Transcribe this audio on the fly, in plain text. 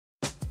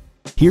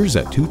Here's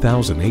a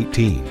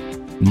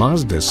 2018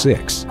 Mazda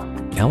 6.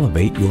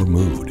 Elevate your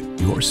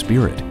mood, your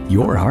spirit,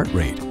 your heart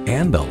rate,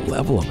 and the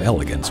level of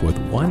elegance with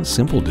one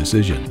simple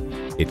decision.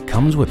 It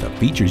comes with the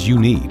features you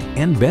need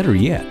and, better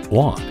yet,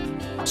 want.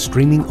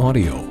 Streaming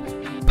audio,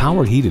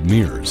 power heated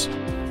mirrors,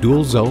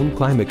 dual zone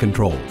climate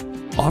control,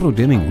 auto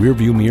dimming rear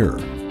view mirror,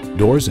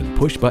 doors and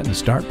push button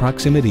start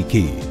proximity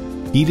key,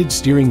 heated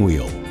steering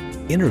wheel,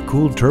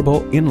 intercooled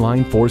turbo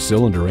inline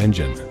 4-cylinder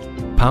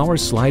engine, power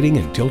sliding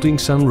and tilting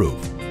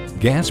sunroof,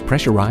 gas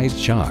pressurized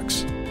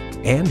shocks,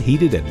 and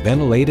heated and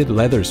ventilated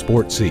leather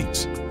sport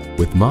seats.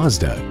 With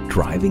Mazda,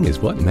 driving is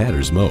what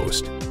matters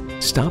most.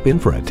 Stop in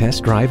for a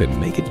test drive and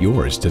make it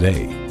yours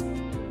today.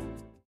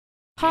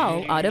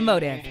 Hall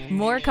Automotive.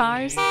 More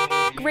cars,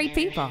 great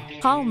people.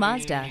 Hall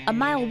Mazda, a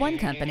MileOne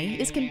company,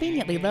 is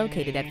conveniently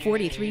located at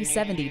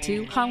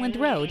 4372 Holland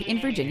Road in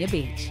Virginia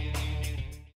Beach.